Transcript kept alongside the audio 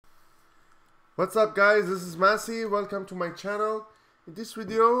What's up guys, this is Masi, welcome to my channel. In this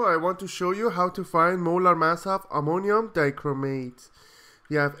video I want to show you how to find molar mass of ammonium dichromate.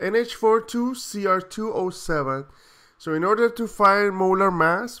 We have NH42Cr2O7. So in order to find molar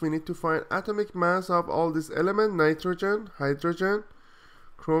mass, we need to find atomic mass of all these elements: nitrogen, hydrogen,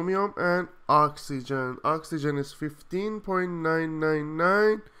 chromium and oxygen. Oxygen is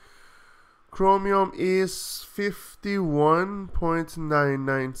 15.999. Chromium is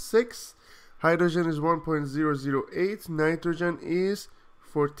 51.996. Hydrogen is 1.008. Nitrogen is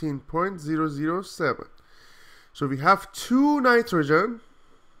 14.007. So we have 2 nitrogen.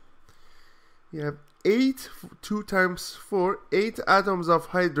 We have 2 times 4, 8 atoms of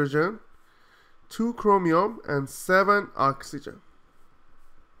hydrogen, 2 chromium and 7 oxygen.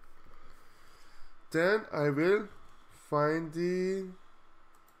 Then I will find the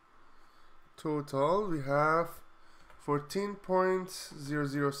total. We have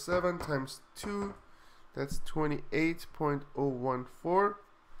 14.007 times 2, that's 28.014.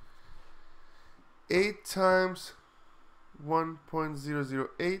 8 times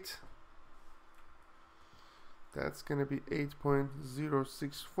 1.008, that's going to be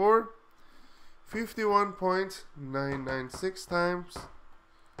 8.064. 51.996 times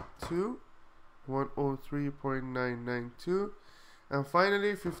 2, 103.992. And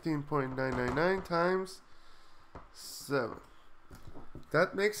finally 15.999 times 7.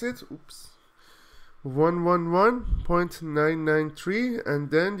 That makes it 111.993,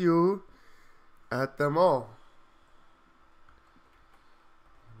 and then you add them all.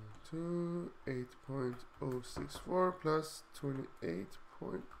 8.064 plus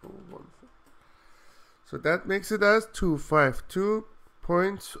 28.014. So that makes it as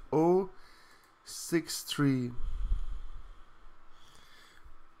 252.063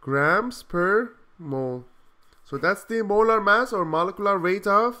 grams per mole. So that's the molar mass or molecular weight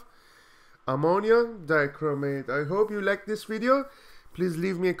of ammonium dichromate. I hope you liked this video. Please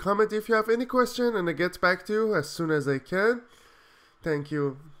leave me a comment if you have any question and I'll get back to you as soon as I can. Thank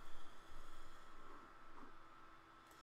you.